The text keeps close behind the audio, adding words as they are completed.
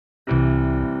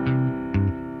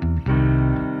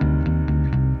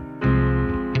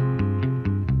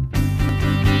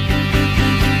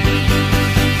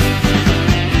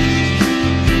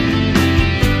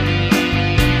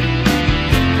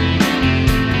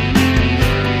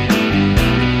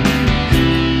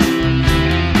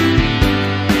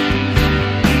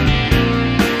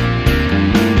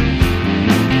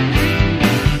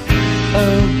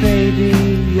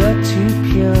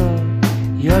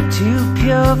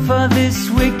for this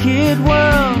wicked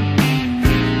world.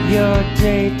 Your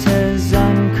data's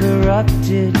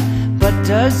uncorrupted, but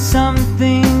does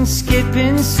something skip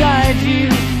inside you?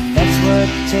 That's what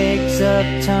takes up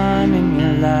time in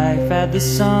your life. Add the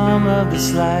sum of the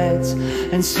slides,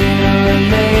 and sooner or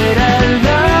later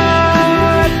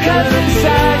love comes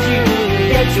inside you,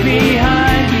 gets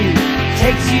behind you,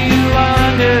 takes you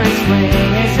under its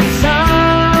wing. Is it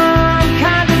some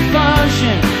kind of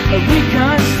function, a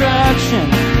reconstruction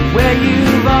of where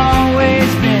you've always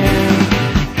been?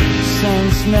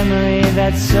 Sense memory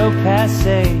that's so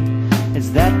passé,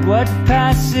 is that what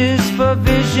passes for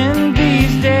vision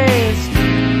these days?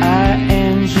 I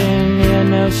engineer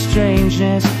no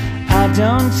strangeness, I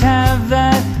don't have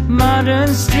that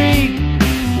modern streak.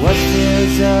 What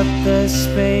fills up the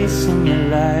space in your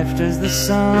life? Does the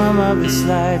sum of the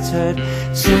slides hurt?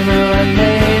 Sooner or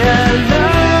later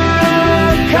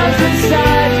love comes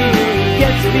inside you,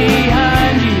 gets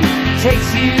behind you, takes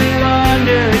you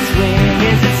under its wing.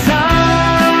 Is it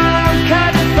some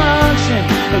kind of function,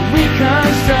 a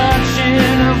reconstruction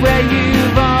of where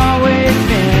you've always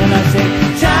been? I say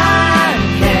time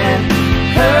can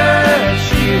hurt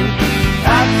you,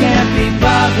 I can't be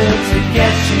bothered to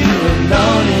get you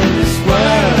alone in this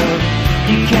world.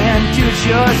 You can't do it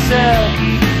yourself,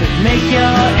 but make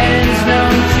your ends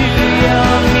known to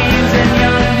your means and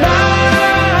your lovers.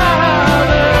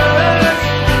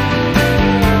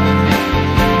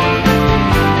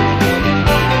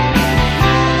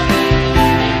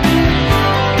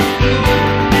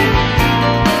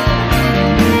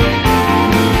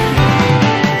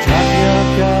 Drop your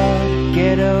guard,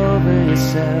 get over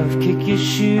yourself, kick your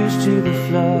shoes to the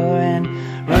floor and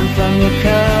run from your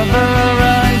cover,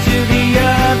 run to the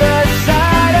other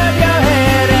side of your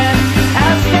head, and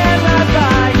I'll stand right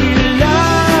by you.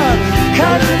 Love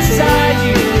comes inside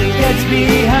you, gets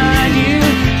behind you,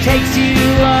 takes you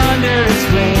under its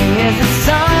wing. Is it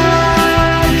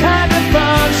some kind of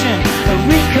function, a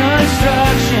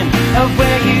reconstruction of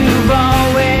where you've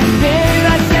always been?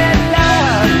 I said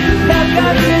love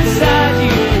comes inside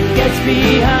you, gets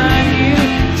behind you,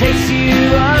 takes you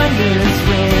under its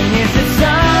wing. Is it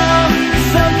some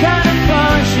kind of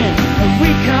function, a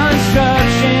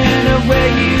reconstruction of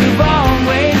where you've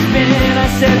always been? I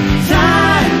said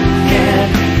time can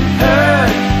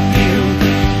hurt you,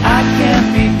 I can't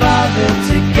be bothered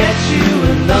to get you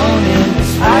alone in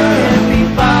this world. I can't be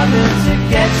bothered to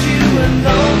get you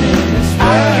alone in this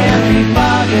world. I can't be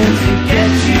bothered to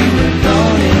get you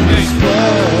alone in this world.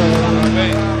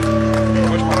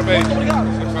 Parabéns, parabéns,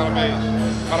 parabéns,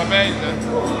 parabéns,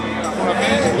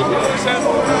 parabéns,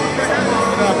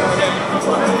 parabéns.